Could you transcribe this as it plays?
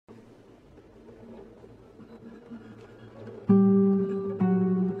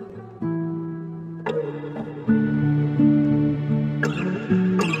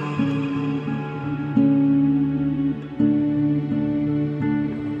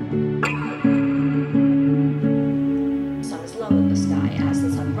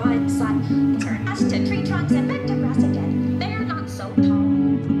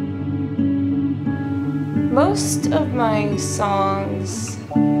Most of my songs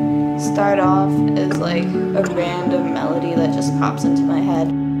start off as like a random melody that just pops into my head.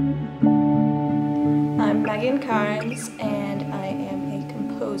 I'm Carnes and I am a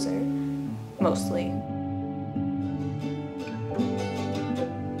composer, mostly.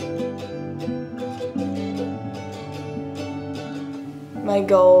 My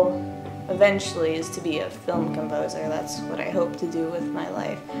goal eventually is to be a film composer. That's what I hope to do with my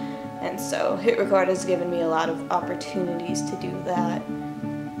life. And so hitRECord has given me a lot of opportunities to do that.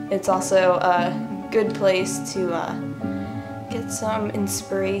 It's also a good place to get some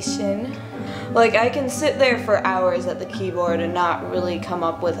inspiration. Like, I can sit there for hours at the keyboard and not really come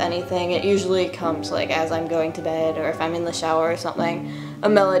up with anything. It usually comes like as I'm going to bed or if I'm in the shower or something. A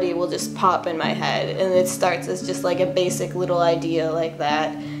melody will just pop in my head and it starts as just like a basic little idea like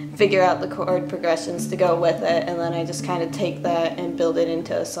that. Figure out the chord progressions to go with it, and then I just kind of take that and build it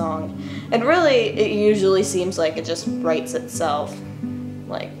into a song. And really, it usually seems like it just writes itself.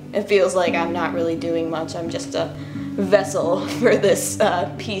 Like, it feels like I'm not really doing much, I'm just a vessel for this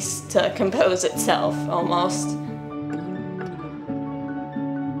piece to compose itself, almost.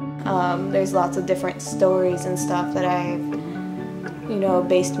 There's lots of different stories and stuff that I've,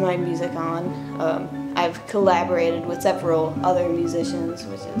 based my music on. I've collaborated with several other musicians,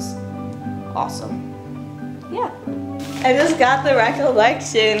 which is awesome. Yeah. I just got the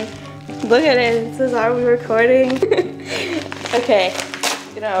recollection. Look at it. It says, "Are we recording?" Okay.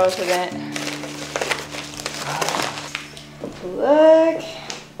 Gonna open it. Look.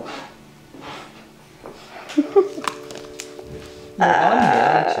 You're on here,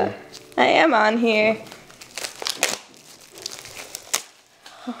 aren't you? I am on here.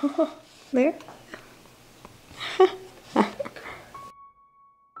 There.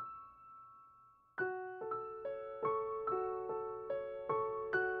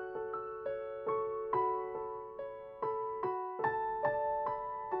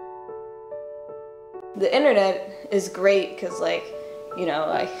 The internet is great because, I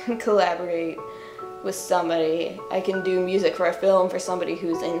can collaborate with somebody. I can do music for a film for somebody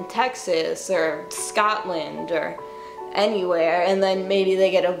who's in Texas or Scotland or anywhere, and then maybe they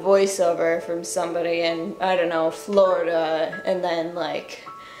get a voiceover from somebody in, I don't know, Florida, and then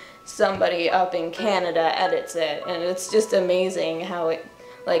somebody up in Canada edits it, and it's just amazing how it,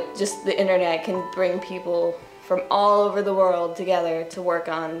 just the internet can bring people from all over the world together to work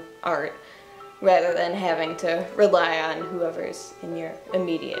on art, rather than having to rely on whoever's in your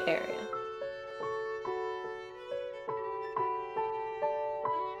immediate area.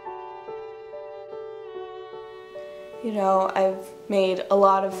 I've made a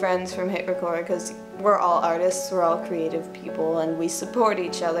lot of friends from hitRECord because we're all artists, we're all creative people, and we support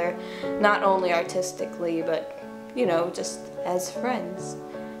each other, not only artistically, but, just as friends,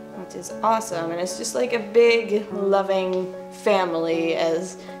 which is awesome. And it's just like a big, loving family,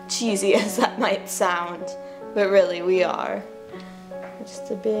 as cheesy as that might sound, but really we are. We're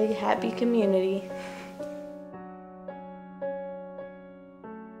just a big, happy community.